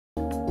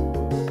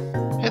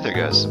there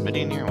guys,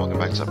 Samitian here, welcome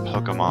back to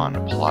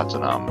Pokemon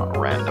Platinum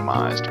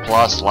Randomized.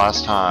 Plus,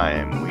 last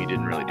time we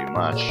didn't really do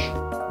much.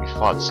 We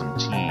fought some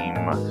team...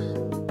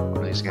 what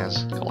are these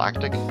guys?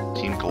 Galactic?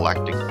 Team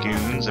Galactic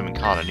Goons, and we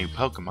caught a new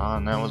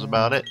Pokemon, that was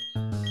about it.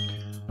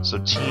 So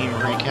team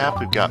recap,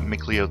 we've got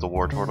Micleo the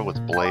Wartortle with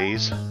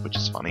Blaze, which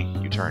is funny,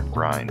 U-Turn,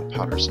 Grind,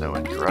 Powder Snow,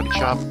 and Karate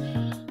Chop.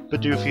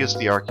 Padufius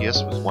the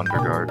Arceus with Wonder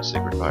Guard,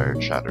 Sacred Fire,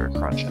 Shatter,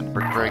 Crunch, and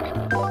Brick Break.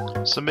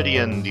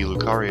 Samitian the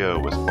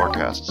Lucario with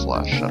Forecast /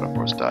 Shadow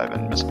Force Dive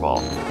and Mist Ball.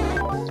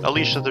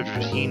 Alicia the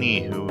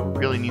Dratini, who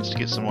really needs to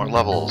get some more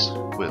levels,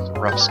 with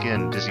Rough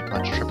Skin, Dizzy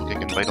Punch, Triple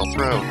Kick, and Vital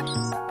Throw.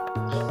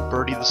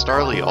 Birdie the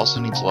Starly also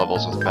needs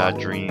levels with Bad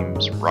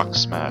Dreams, Rock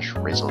Smash,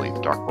 Razor Leaf,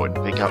 Dark Void,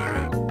 and Fake Out.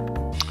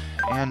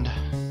 And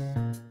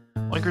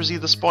Oinker Z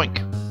the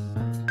Spoink.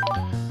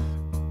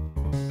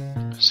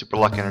 Super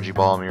Luck Energy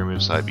Ball, Mirror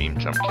Move, Side Beam,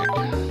 Jump Kick.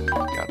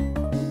 Got a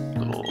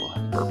little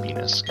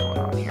burpiness going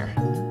on here.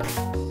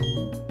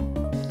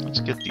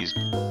 Let's get these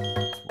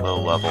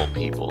low-level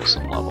people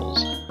some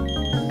levels.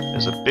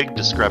 There's a big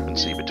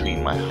discrepancy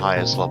between my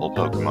highest level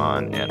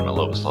Pokemon and my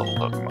lowest level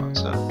Pokemon,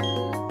 so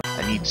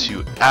I need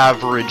to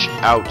average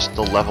out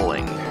the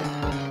leveling.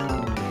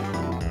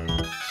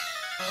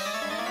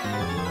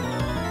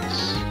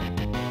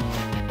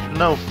 It's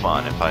no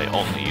fun if I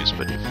only use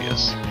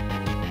Padufius.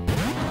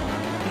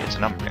 It's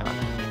an Umbreon.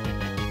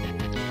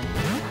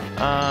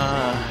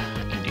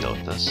 I can deal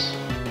with this.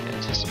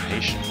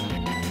 Anticipation.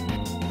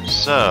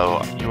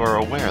 So, you are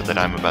aware that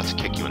I'm about to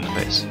kick you in the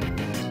face.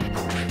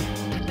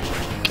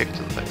 Kick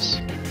to the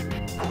face.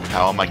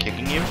 How am I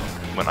kicking you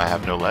when I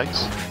have no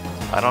legs?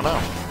 I don't know.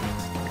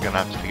 You're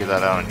gonna have to figure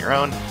that out on your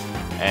own.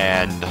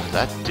 And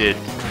that did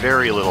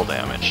very little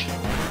damage.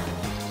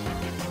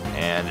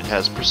 And it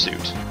has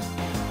Pursuit.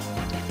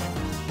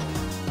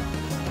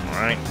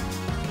 Alright.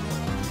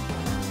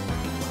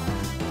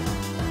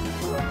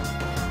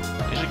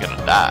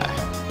 Gonna die.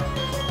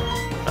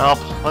 Well,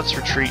 let's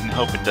retreat and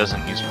hope it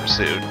doesn't use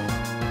Pursuit.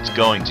 It's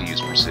going to use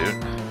Pursuit,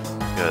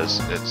 because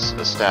it's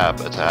a stab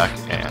attack,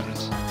 and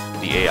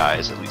the AI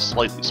is at least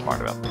slightly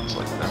smart about things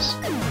like this.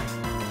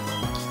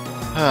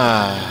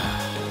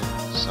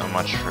 So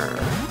much for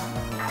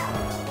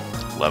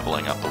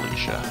leveling up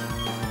Alicia.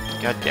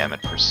 God damn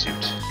it,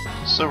 Pursuit.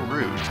 So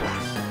rude.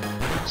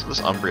 So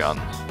this Umbreon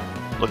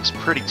looks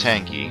pretty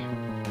tanky,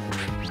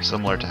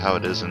 similar to how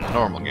it is in the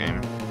normal game.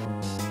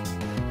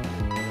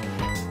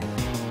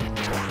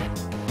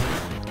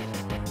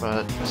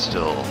 But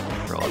still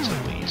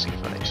relatively easy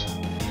fight.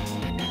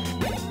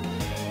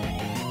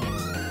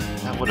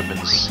 That would have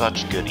been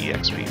such good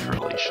EXP for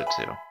Alicia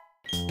too.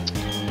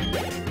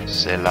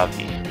 C'est la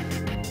vie.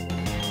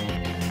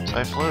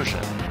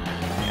 Typhlosion.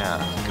 Yeah,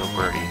 go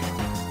Birdie.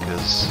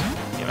 Because,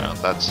 you know,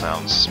 that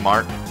sounds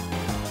smart.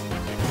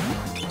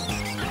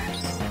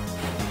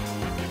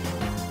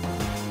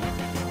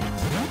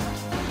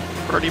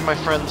 Birdie, my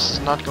friends, is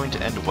not going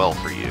to end well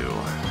for you.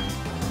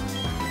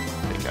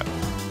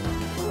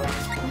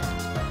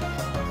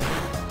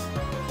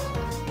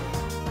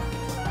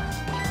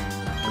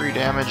 3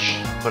 damage,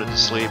 put it to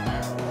sleep.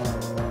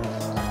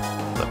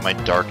 Let my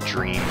dark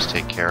dreams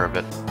take care of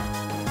it.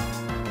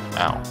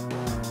 Ow.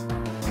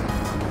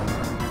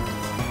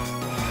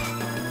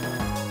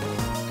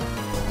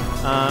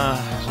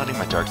 Letting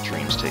my dark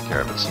dreams take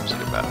care of it seems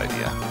like a bad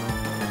idea.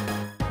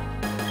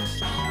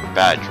 Or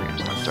bad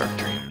dreams, not dark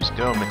dreams.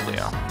 Go,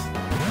 Micleo.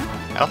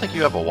 I don't think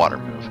you have a water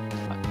move.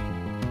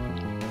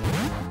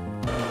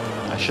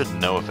 I should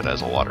know if it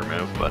has a water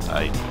move, but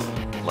I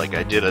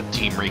did a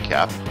team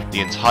recap. The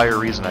entire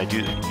reason I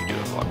do that, you do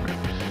have a water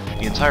move.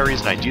 The entire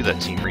reason I do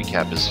that team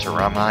recap is to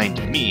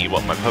remind me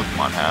what my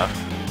Pokemon have,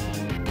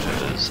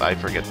 because I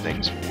forget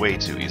things way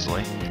too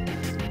easily.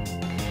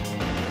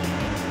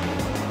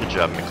 Good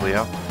job,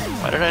 Micleo.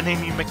 Why did I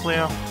name you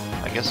Micleo?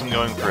 I guess I'm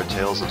going for a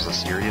Tales of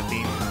Zaciria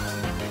theme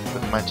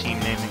with my team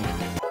naming,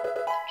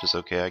 which is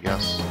okay, I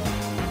guess.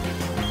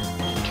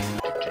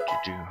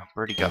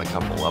 Birdie got a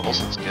couple levels,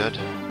 that's good.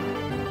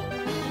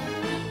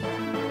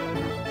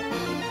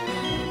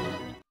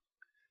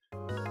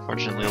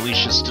 Fortunately,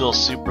 Alicia's still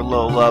super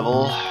low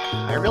level.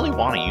 I really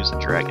want to use a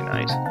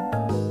Dragonite.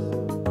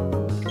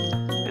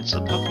 It's a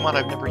Pokemon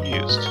I've never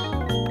used.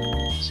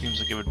 Seems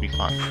like it would be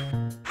fun.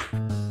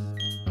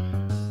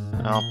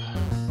 Nope.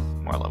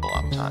 More level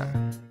up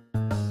time.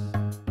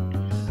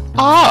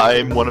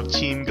 I'm one of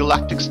Team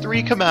Galactic's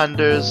 3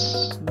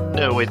 commanders!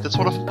 No, wait, that's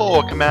one of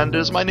 4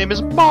 commanders. My name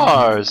is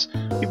Mars!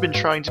 We've been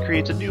trying to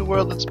create a new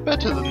world that's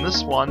better than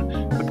this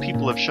one, but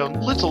people have shown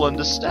little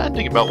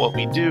understanding about what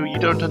we do. You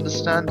don't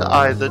understand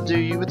either, do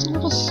you? It's a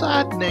little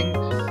saddening.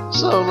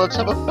 So, let's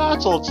have a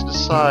battle to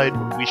decide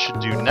what we should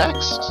do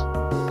next.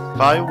 If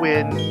I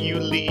win, you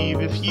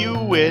leave. If you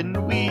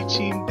win, we,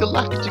 Team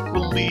Galactic,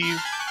 will leave.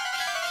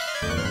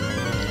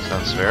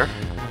 Sounds fair.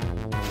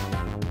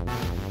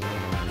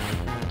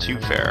 Too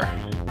fair.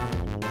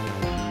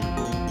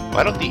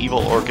 Why don't the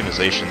evil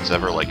organizations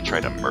ever, like,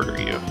 try to murder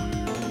you?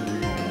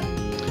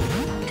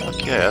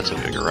 Okay, that's a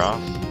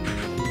Vigoroth.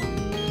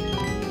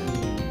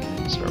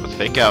 Start with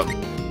Fake Out.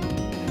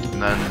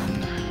 And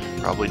then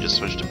Probably just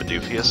switch to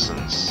Bidoofius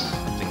since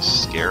something's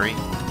scary.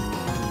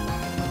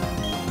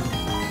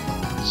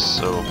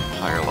 So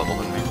higher level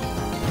than me.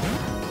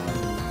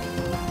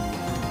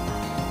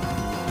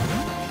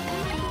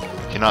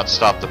 Cannot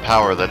stop the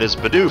power that is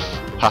Bidoof!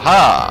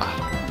 Haha!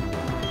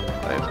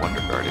 I have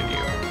Wonder Guarded you.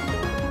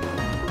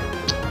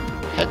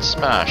 Head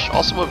Smash,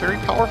 also a very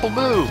powerful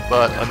move,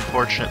 but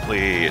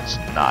unfortunately it's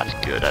not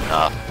good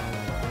enough.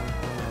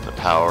 The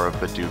power of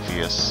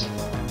Bidoofius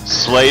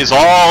slays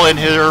all in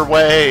her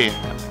way!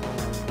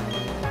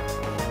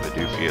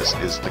 Bidoofius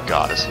is the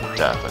goddess of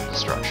death and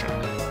destruction.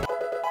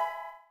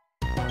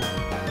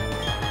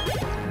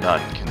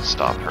 None can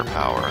stop her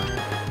power.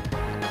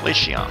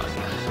 Glaceon.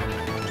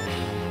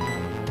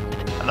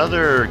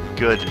 Another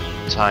good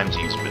time to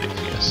use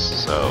Bidoofius,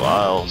 so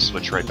I'll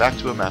switch right back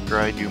to him after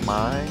I do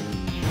my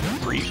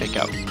free fake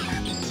out.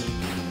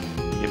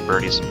 Give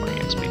Birdie some more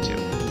EXP too.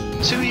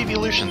 2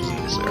 evolutions in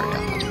this area,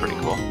 that's pretty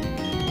cool.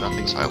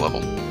 Nothing's high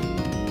level.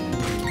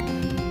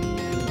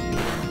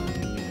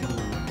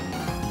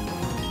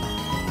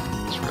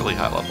 It's really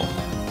high level.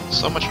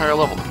 So much higher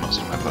level than most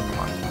of my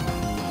Pokemon.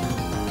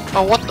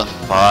 Oh, what the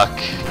fuck?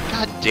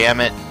 God damn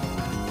it.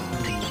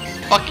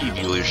 Fuck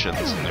evolutions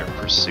and their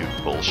pursuit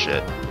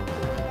bullshit.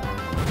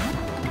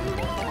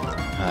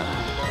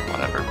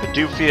 Whatever.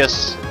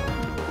 Bidoofius.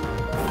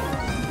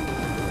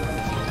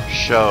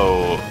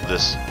 Show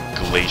this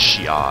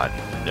Glaceon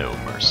no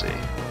mercy.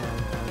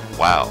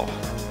 Wow.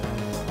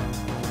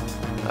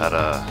 That,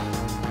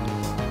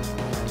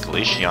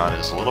 Glaceon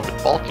is a little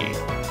bit bulky.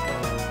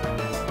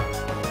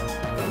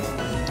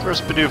 Of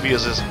course,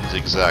 Bidoofius isn't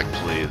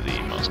exactly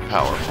the most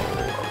powerful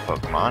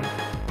of Pokemon.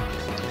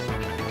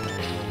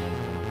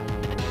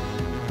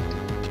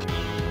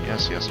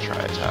 Yes, try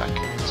attack.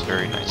 It's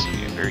very nice of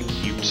you, very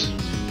cute.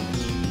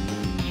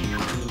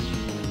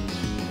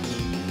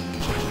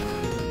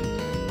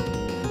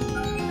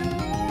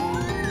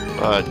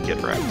 But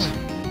get wrecked.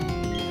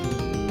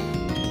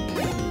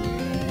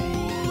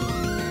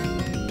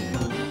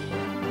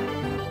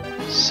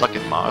 Suck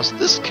it, Mars.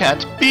 This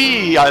can't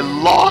be! I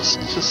lost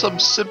to some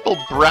simple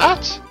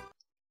brat?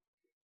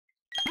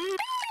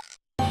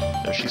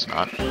 No, she's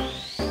not.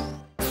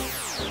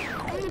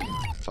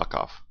 Fuck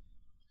off.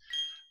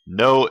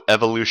 No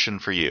evolution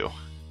for you.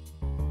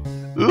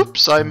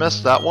 Oops, I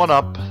messed that one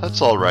up.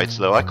 That's alright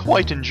though, I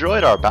quite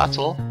enjoyed our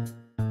battle.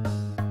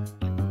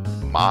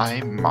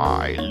 My,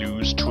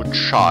 lose to a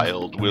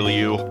child, will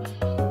you?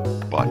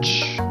 But,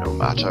 no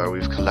matter,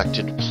 we've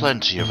collected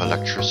plenty of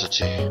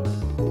electricity.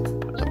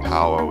 With the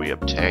power we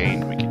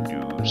obtain, we can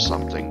do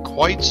something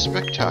quite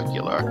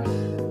spectacular.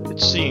 It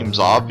seems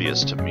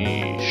obvious to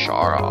me,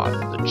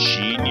 Charon, the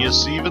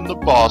genius even the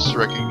boss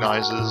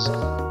recognizes.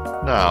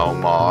 Now,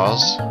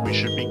 Mars, we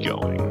should be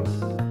going.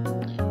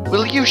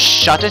 Will you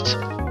shut it?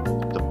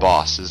 The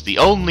boss is the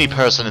only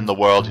person in the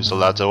world who's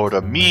allowed to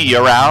order me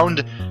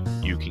around.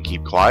 You can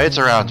keep quiet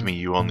around me,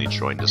 you only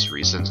joined us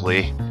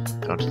recently.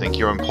 Don't think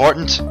you're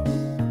important?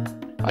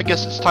 I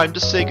guess it's time to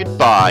say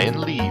goodbye and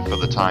leave for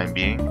the time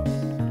being.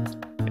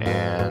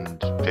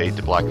 And fade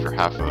to black for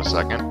half of a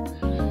second.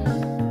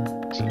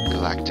 Team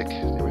Galactic,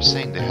 they were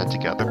saying they had to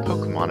gather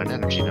Pokemon and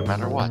energy no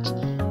matter what.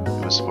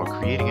 It was for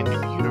creating a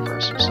new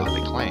universe, or so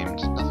they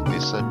claimed. Nothing they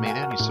said made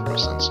any sort of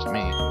sense to me.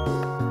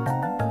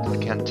 I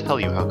can't tell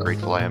you how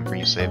grateful I am for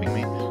you saving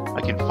me.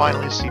 I can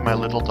finally see my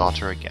little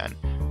daughter again.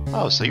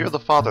 Oh, so you're the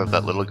father of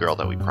that little girl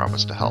that we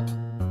promised to help.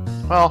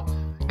 Well,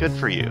 good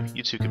for you.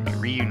 You two can be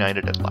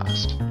reunited at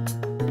last.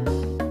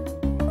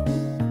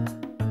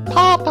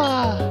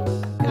 Papa!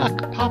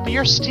 Yuck, Papa,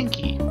 you're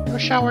stinky. Go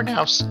shower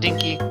now,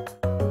 stinky.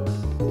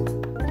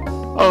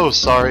 Oh,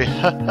 sorry.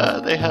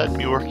 They had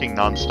me working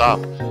non-stop.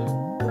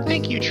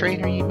 Thank you,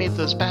 trainer. You made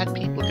those bad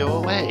people go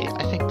away.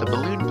 I think the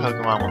balloon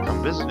Pokemon will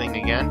come visiting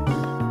again.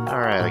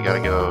 Alright, I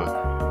gotta go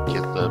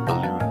get the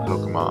balloon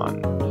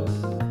Pokemon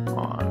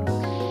on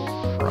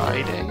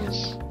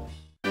Fridays?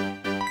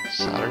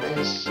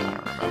 Saturdays? I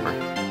don't remember.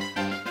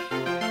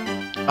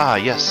 Ah,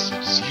 yes,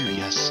 it's you,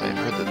 yes. I've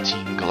heard that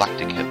Team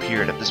Galactic had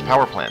appeared at this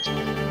power plant. I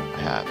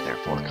have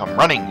therefore come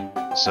running.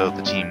 So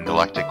the Team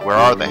Galactic, where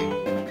are they?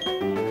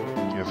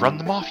 You have run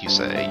them off, you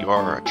say. You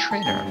are a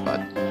trainer, but...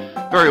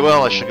 Very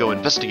well, I should go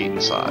investigate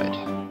inside.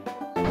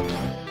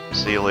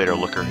 See you later,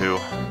 looker-who.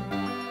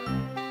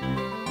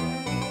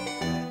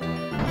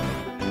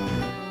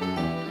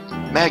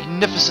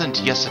 Magnificent!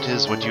 Yes, it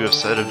is what you have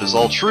said. It is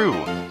all true.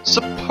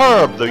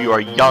 Superb! Though you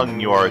are young,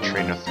 you are a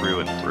trainer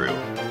through and through.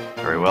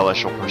 Very well, I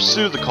shall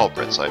pursue the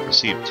culprits. I have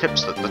received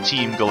tips that the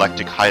Team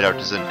Galactic hideout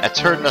is in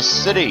Eterna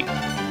City.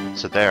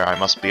 So there, I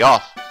must be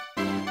off.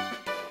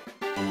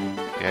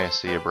 Okay,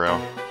 see you, bro.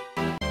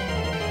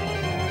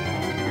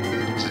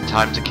 Is it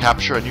time to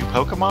capture a new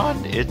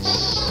Pokemon?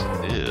 It's...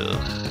 ugh.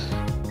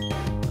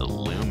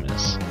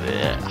 Illumis.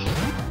 Ugh.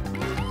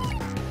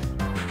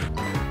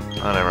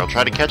 Whatever, I'll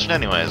try to catch it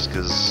anyways,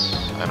 because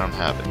I don't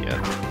have it yet.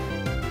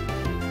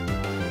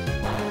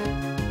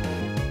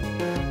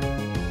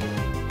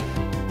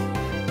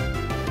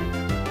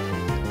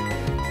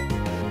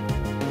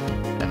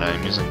 And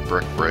I'm using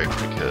Brick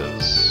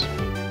because...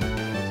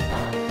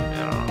 I don't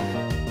know.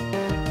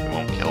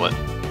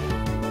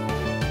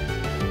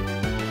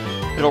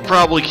 It'll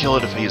probably kill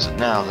it if I use it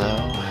now,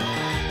 though.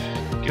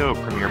 Go,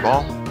 Premier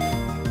Ball.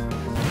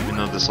 Even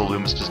though this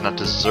Illumis does not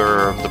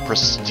deserve the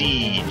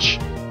prestige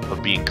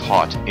of being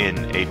caught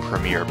in a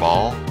Premier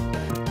Ball,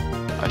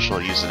 I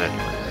shall use it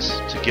anyways,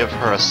 to give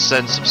her a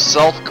sense of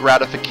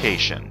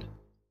self-gratification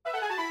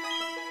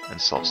and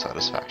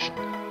self-satisfaction.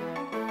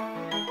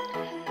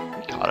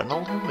 We got an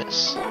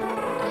Illumis,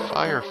 a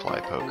Firefly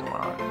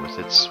Pokemon. With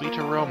its sweet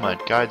aroma,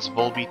 it guides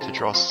Volbeat to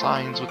draw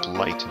signs with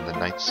light in the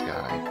night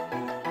sky.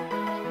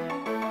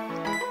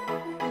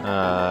 You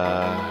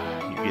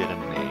get a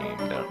name,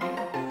 don't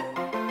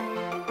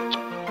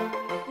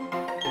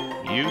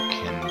you? You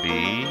can be...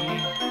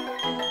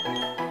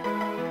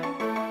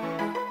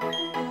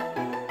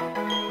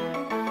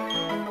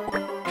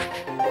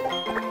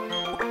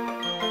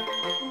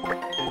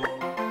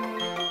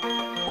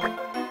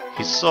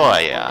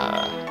 Hisoya.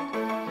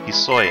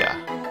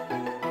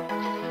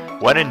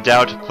 When in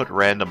doubt, put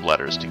random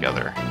letters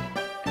together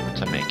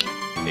to make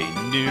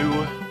a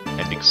new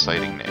and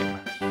exciting name.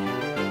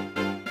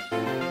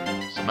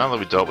 So now that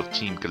we dealt with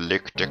Team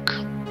Galactic,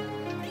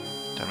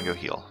 time to go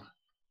heal.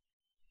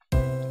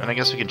 And I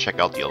guess we can check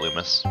out the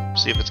Illumis,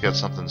 see if it's got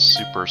something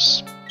super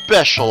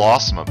special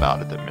awesome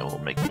about it that will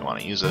make me want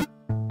to use it.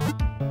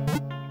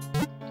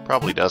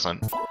 Probably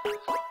doesn't.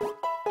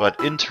 But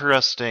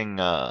interesting,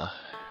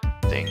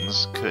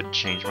 things could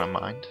change my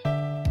mind.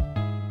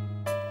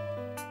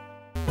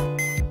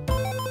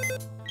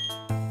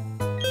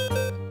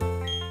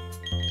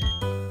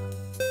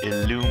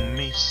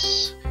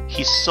 Illumis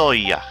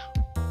Hisoya.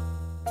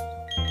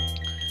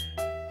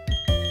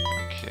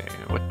 Okay,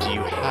 what do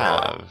you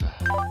have?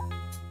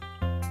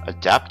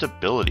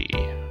 Adaptability.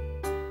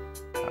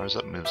 Powers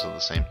up moves of the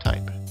same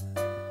type.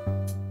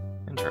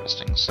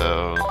 Interesting.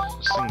 So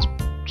this thing's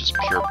just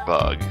pure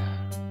bug.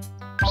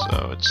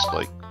 So it's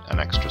like an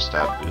extra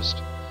stab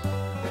boost.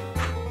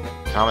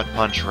 Comet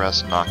Punch,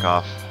 Rest,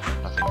 Knockoff,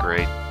 nothing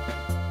great.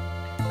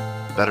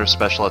 Better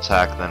special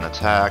attack than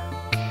attack.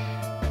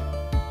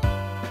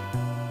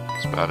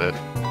 That's about it.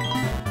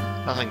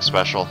 Nothing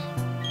special.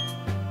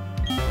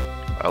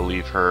 I'll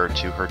leave her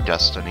to her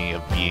destiny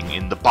of being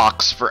in the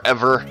box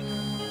forever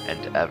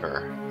and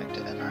ever and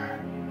ever.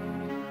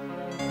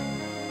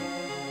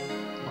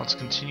 Let's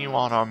continue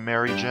on our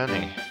merry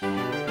journey.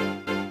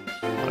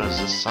 What does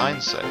this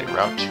sign say?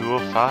 Route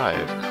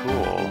 205.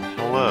 Cool.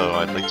 Hello,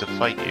 I'd like to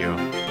fight you.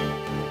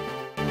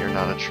 You're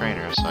not a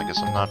trainer, so I guess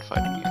I'm not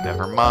fighting you.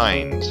 Never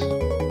mind.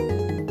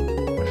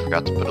 I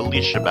forgot to put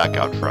Alicia back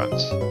out front.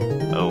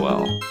 Oh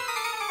well.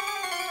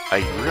 I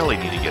really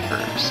need to get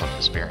her some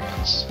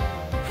experience.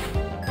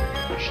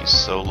 She's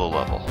so low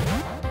level.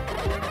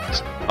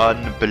 It's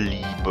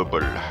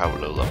unbelievable how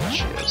low level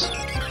she is.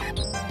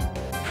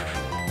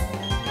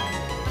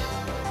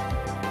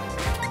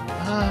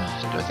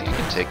 Do I think I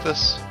can take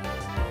this?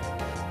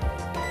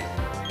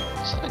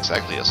 It's not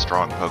exactly a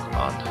strong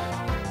Pokemon.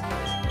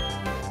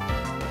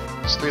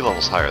 It's 3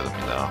 levels higher than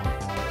me, though.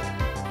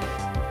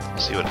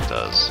 Let's see what it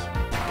does.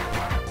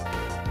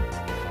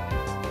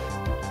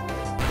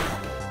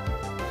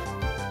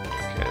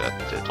 Okay, that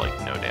did, like,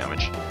 no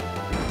damage.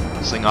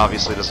 This thing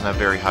obviously doesn't have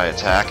very high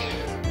attack.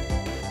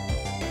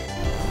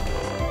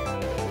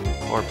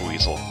 Or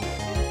Buizel.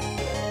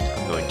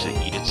 I'm going to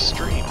eat its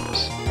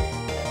streams.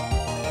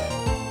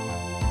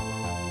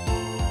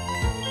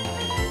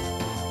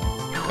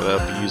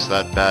 Gotta abuse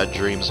that bad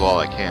dreams while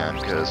I can,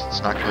 because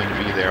it's not going to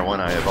be there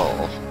when I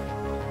evolve.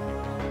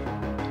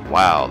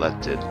 Wow,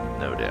 that did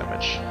no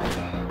damage.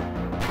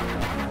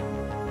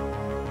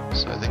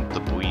 So I think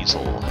the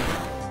Buizel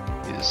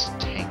is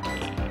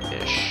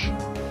tanky-ish.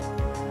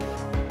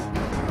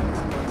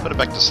 Put it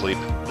back to sleep.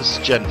 This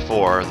is Gen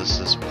 4, this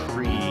is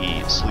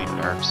pre-sleep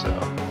nerf, so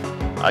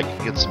I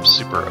can get some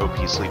super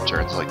OP sleep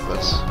turns like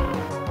this.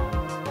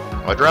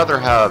 I'd rather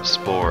have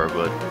Spore,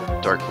 but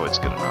Dark Void's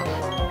good enough.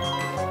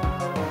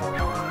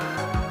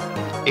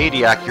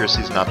 80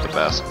 accuracy is not the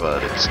best,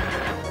 but it's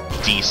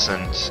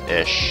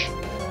decent-ish.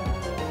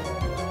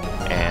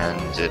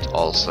 And it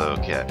also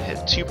can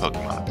hit 2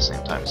 Pokemon at the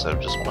same time instead of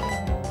just 1.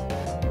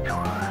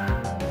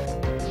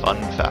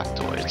 Fun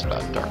factoids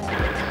about Dark Void.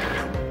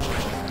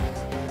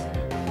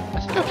 I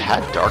think I've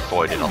had Dark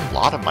Void in a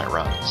lot of my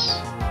runs.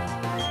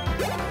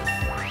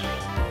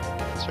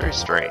 It's very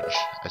strange.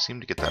 I seem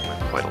to get that move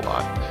quite a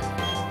lot.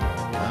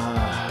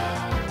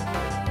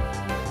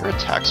 Your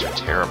attacks are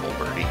terrible,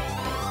 Birdie.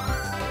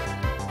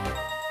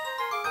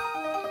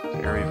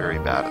 Very, very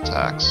bad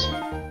attacks.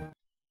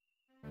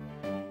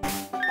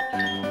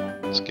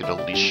 Let's get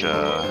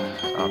Alicia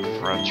out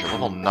front. You're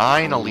level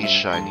 9,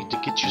 Alicia. I need to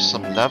get you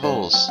some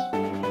levels.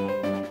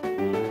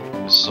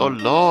 You're so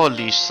low,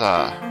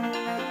 Alicia.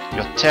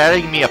 You're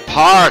tearing me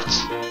apart!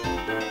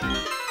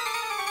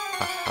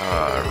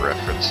 Haha,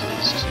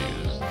 references to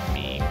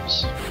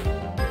memes.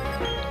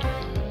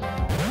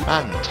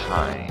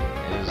 Mantine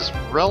is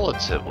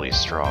relatively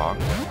strong.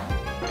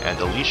 And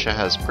Alicia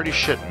has pretty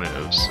shit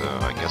moves, so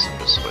I guess I'm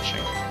just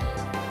switching.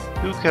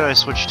 Who can I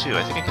switch to?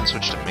 I think I can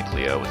switch to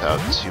Mikleo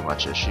without too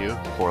much issue.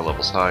 4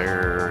 levels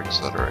higher,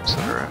 etc.,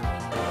 etc.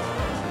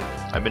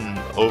 I've been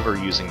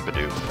overusing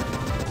Bidoof.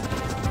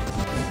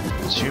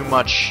 Too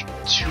much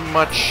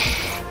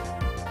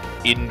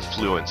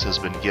influence has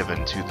been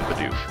given to the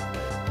Bidoof.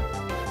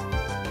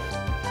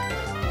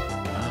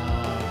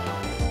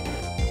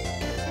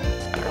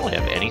 I don't really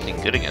have anything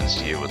good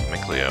against you with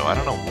Mikleo. I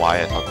don't know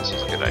why I thought this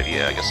was a good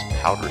idea. I guess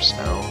Powder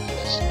Snow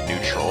is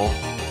neutral.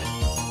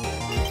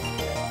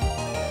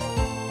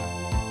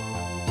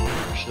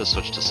 I should have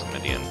switched to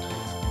Samitian.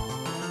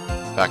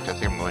 In fact, I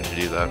think I'm going to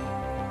do that.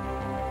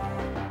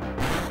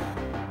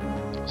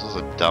 This is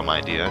a dumb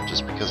idea,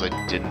 just because I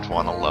didn't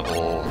want to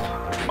level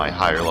my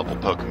higher level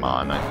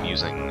Pokemon. I'm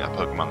using a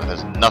Pokemon that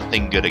has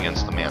nothing good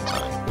against the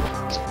Mantine.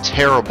 It's a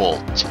terrible,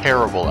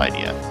 terrible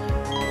idea.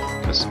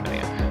 Go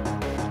Samitian.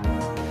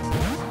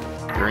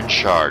 You're in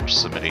charge,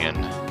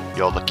 Samitian.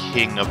 You're the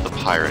king of the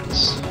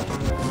pirates.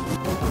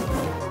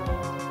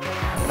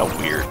 I'm in a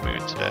weird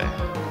mood today.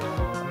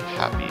 I'm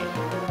happy.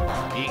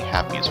 Being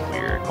happy is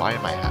weird. Why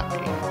am I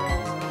happy?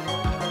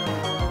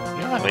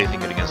 You don't have anything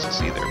good against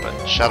us either,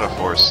 but Shadow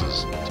Force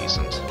is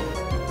decent.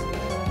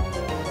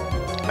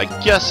 I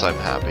guess I'm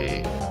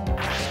happy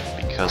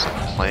because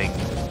I'm playing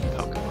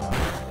Pokemon.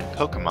 And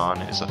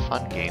Pokemon is a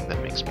fun game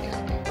that makes me happy.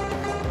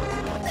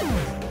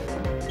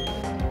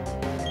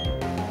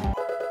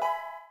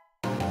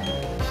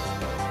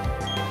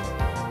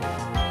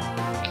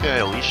 Okay,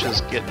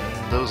 Alicia's getting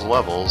those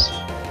levels.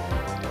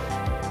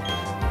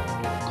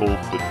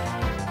 Gulpin.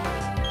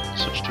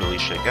 Switch to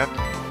Alicia again.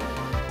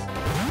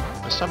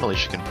 This time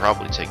Alicia can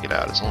probably take it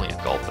out. It's only a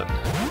Gulpin.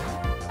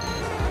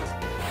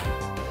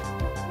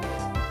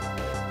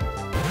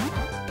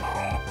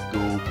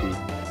 Gulpin.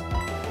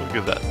 Look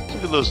at that.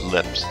 Look at those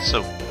lips. It's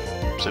so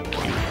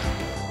cute.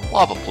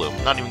 Lava Plume.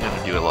 Not even going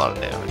to do a lot of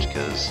damage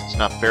because it's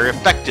not very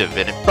effective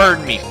and it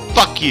burned me.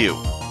 Fuck you!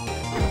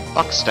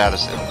 Fuck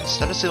status ailments.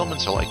 Status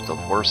ailments are like the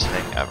worst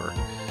thing ever.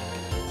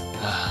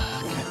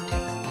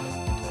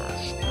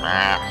 I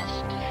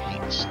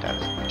hate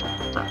status.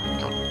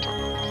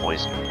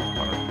 Poison.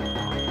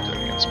 Good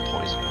against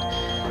poison.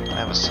 Can I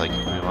have a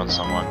psychic move on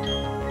someone?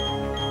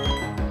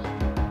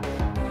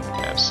 I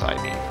have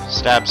Psybeam.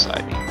 Stab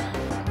Psybeam.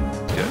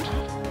 Good.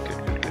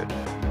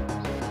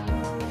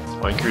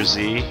 Oinker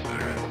Z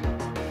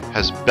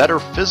has better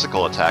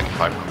physical attack if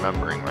I'm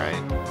remembering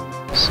right.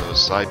 So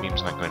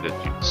Psybeam's not going to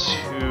do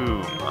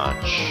too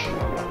much.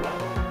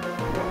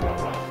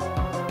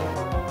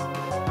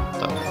 What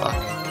the fuck?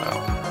 Oh.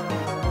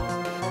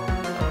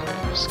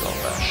 Okay, Skull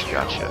Bash.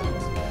 Gotcha.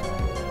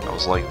 I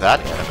was like, that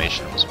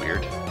animation was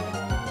weird.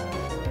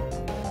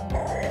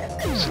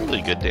 It's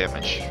really good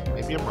damage.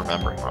 Maybe I'm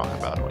remembering wrong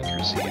about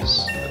Oinker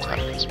Z's attack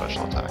and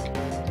special attack.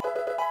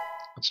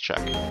 Let's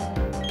check.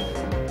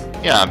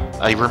 Yeah,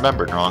 I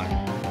remembered wrong.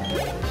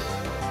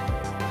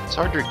 It's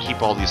hard to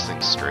keep all these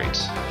things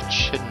straight.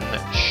 Chin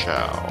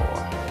Chow.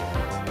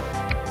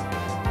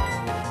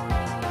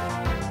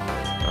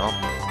 Well,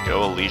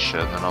 go Alicia,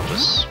 and then I'll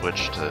just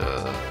switch to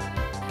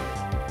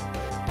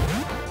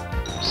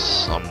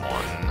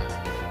someone.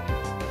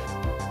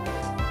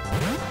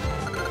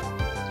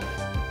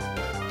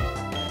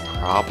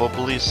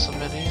 Probably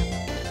Samitian?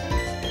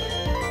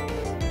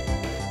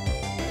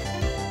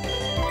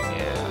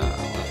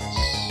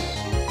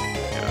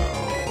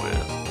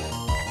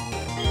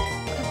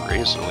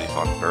 Razor Leaf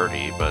on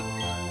Birdie, but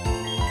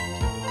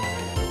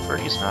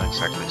Birdie's not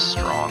exactly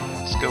strong.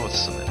 Let's go with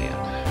Samitian.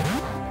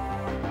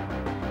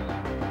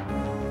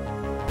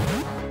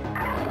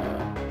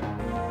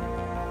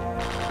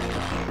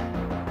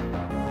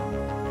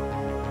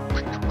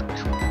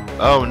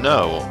 Oh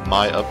no,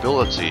 my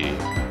ability.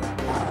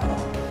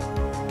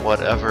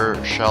 Whatever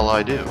shall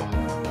I do?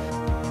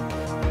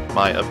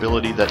 My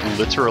ability that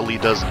literally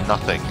does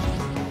nothing.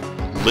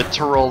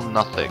 Literal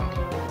nothing.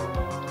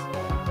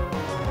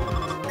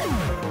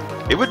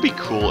 It would be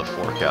cool if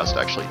Forecast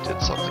actually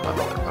did something on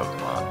other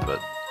Pokemon, but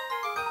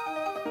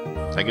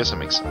I guess it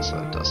makes sense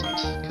that it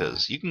doesn't,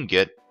 because you can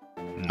get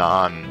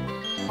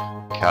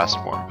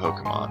non-Castform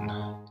Pokemon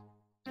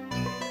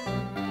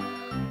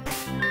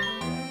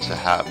to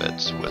have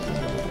it with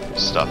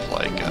stuff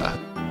like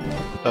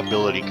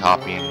ability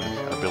copying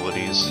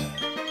abilities.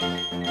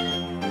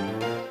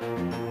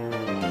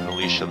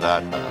 Alicia,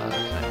 that.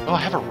 Oh, I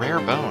have a rare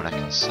bone. I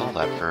can sell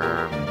that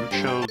for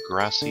mucho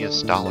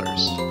gracias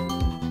dollars.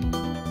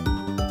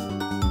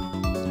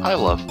 I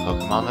love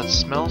Pokemon that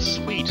smell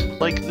sweet,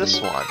 like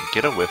this one.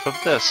 Get a whiff of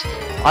this.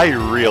 I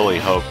really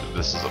hope that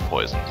this is a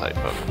poison-type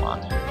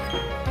Pokemon.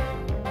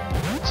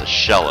 It's a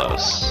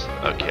Shellos.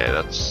 Okay,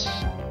 that's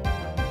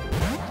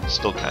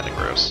still kind of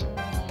gross.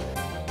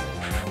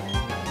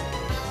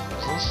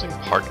 It's listing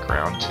part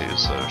ground too,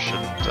 so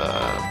shouldn't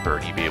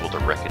Birdie be able to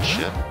wreck its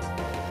shit?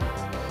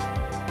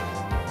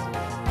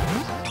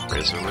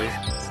 Razor Leaf.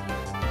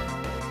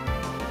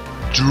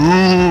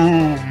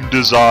 Doom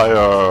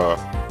Desire!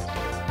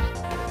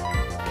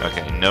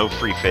 Okay, no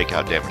free fake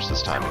out damage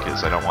this time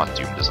because I don't want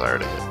Doom Desire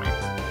to hit me.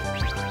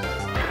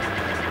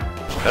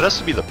 That has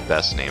to be the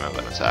best name of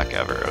an attack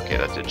ever. Okay,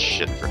 that did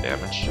shit for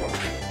damage.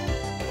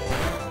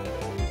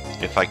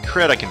 If I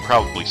crit, I can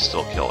probably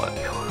still kill it.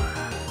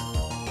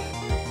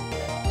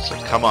 So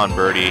come on,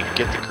 Birdie,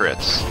 get the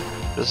crits.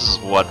 This is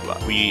what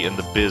we in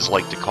the biz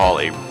like to call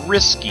a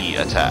risky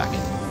attack.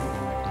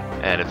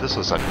 And if this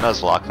was a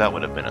Nuzlocke, that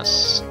would have been a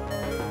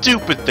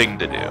stupid thing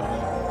to do.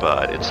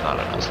 But it's not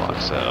a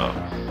Nuzlocke, so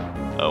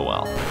oh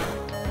well.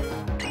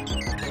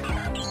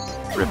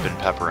 Rippin'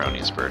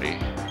 pepperonis, Birdie.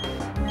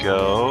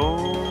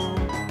 Go.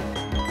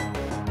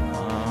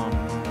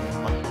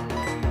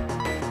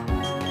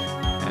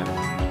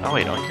 Oh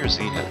wait, Oinker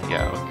Z has,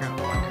 yeah,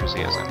 Oinker Z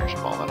has Energy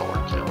Ball, that'll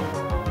work too.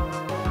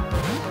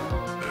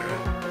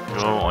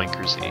 Go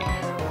Oinker Z.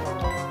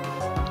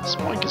 This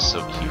Oink is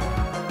so cute.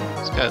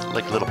 It's got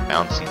like a little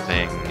bouncy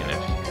thing,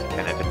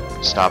 and if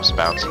it stops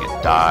bouncing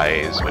it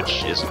dies,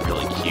 which isn't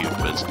really cute,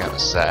 but it's kind of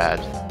sad.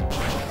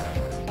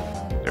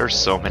 There are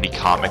so many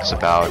comics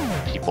about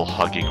people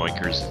hugging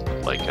Oinkers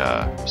like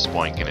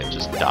Spoink and it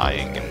just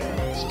dying, and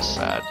it's just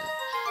sad.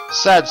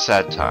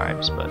 Sad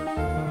times, but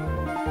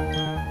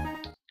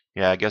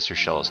yeah, I guess your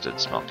shells did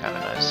smell kind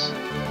of nice.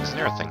 Isn't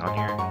there a thing on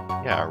here?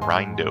 Yeah, a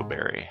Rindo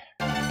Berry.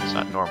 It's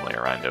not normally a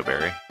Rindo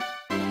Berry.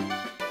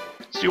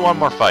 Let's do one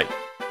more fight.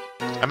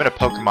 I'm in a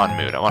Pokemon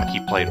mood. I want to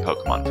keep playing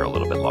Pokemon for a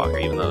little bit longer,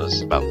 even though this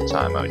is about the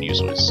time I would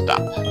usually stop.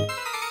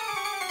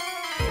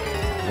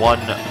 One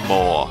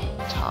more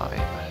time.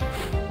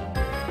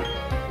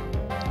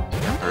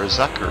 Emperor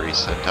Zachary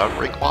sent out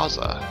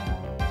Rayquaza.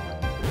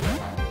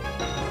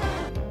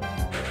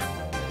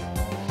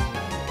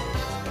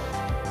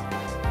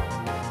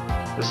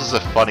 This is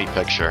a funny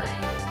picture.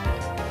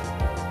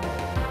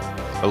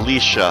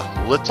 Alicia,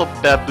 little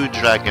baby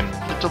dragon,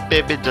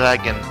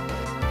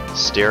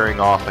 staring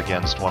off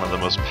against one of the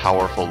most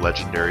powerful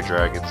legendary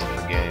dragons in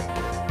the game.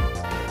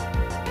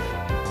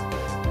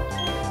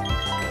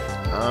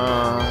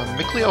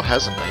 Mikleo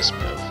has a nice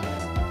move.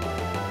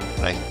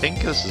 And I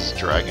think this is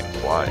dragon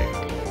flying.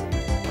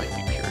 Might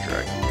be pure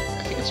dragon.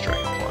 I think it's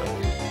dragon flying.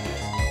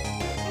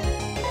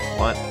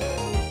 What?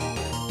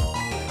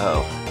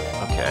 Oh,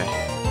 okay.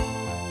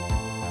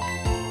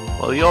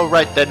 Well, you're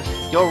right then.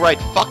 You're right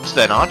fucked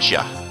then, aren't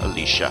ya,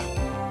 Alicia?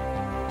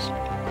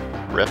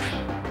 Rip.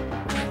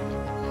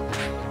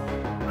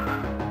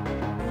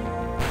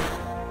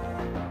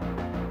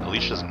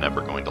 Alicia's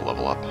never going to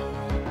level up.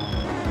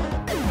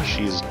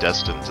 She's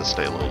destined to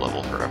stay low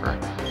level forever.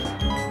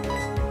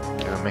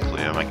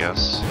 Mikleo, I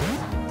guess.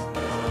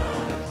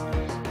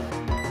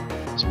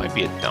 This might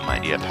be a dumb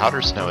idea.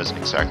 Powder Snow isn't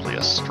exactly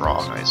a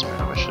strong ice move.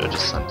 I should have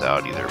just sent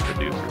out either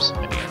Bidoof or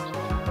Samitian.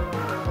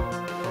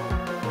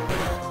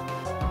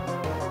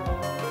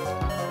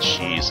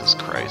 Jesus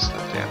Christ,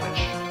 that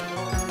damage.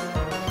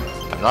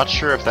 I'm not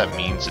sure if that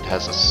means it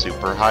has a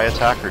super high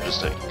attack or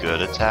just a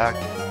good attack.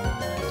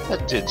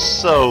 That did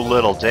so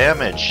little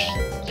damage.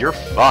 You're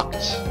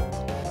fucked.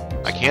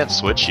 I can't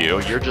switch you.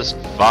 You're just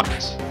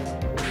fucked.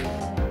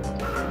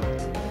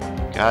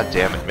 God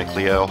damn it,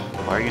 Mikleo.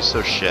 Why are you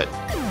so shit?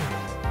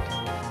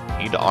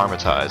 You need to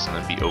Armatize and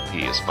then be OP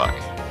as fuck.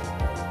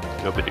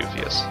 Go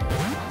Bidoofius.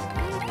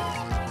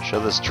 Show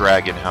this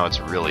dragon how it's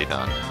really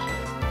done.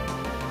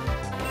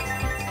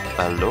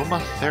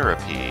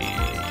 Aromatherapy.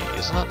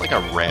 Isn't that like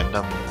a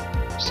random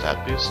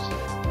stat boost?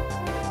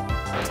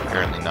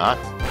 Apparently not.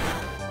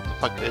 What the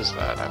fuck is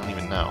that? I don't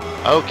even know.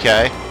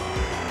 Okay.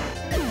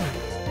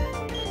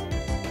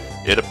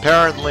 It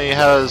apparently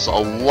has a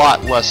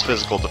lot less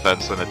physical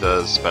defense than it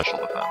does special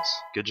defense.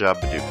 Good job,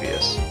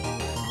 Bidoofius.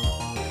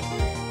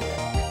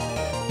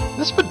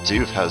 This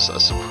Bidoof has a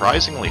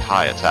surprisingly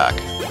high attack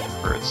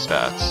for its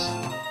stats.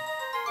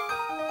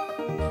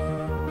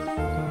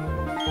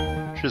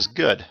 Which is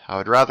good. I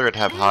would rather it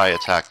have high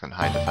attack than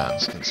high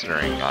defense,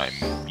 considering I'm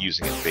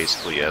using it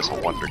basically as a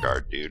Wonder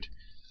Guard dude.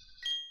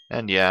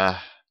 And yeah,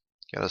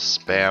 gotta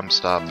spam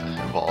stop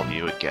Evolve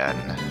You again,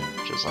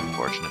 which is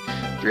unfortunate.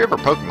 3 of our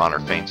Pokemon are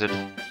fainted.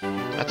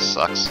 That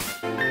sucks.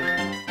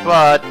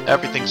 But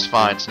everything's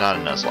fine, it's not a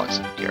Nuzlocke,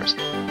 so who cares?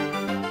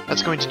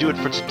 That's going to do it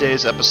for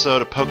today's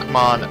episode of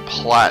Pokemon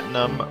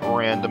Platinum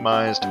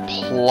Randomized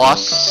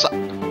Plus.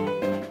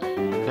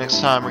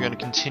 Next time we're going to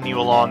continue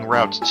along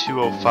Route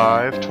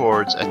 205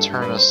 towards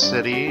Eterna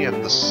City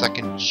and the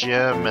second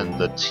gym and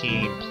the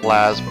Team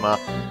Plasma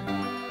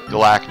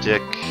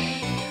Galactic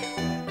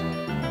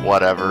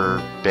whatever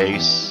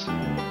base.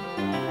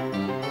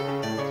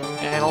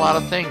 And a lot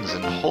of things,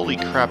 and holy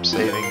crap,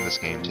 saving this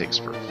game takes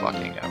for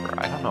fucking ever.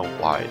 I don't know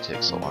why it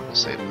takes so long to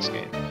save this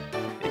game.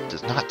 It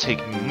does not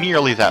take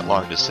nearly that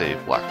long to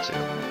save Black 2.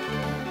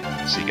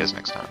 See you guys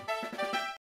next time.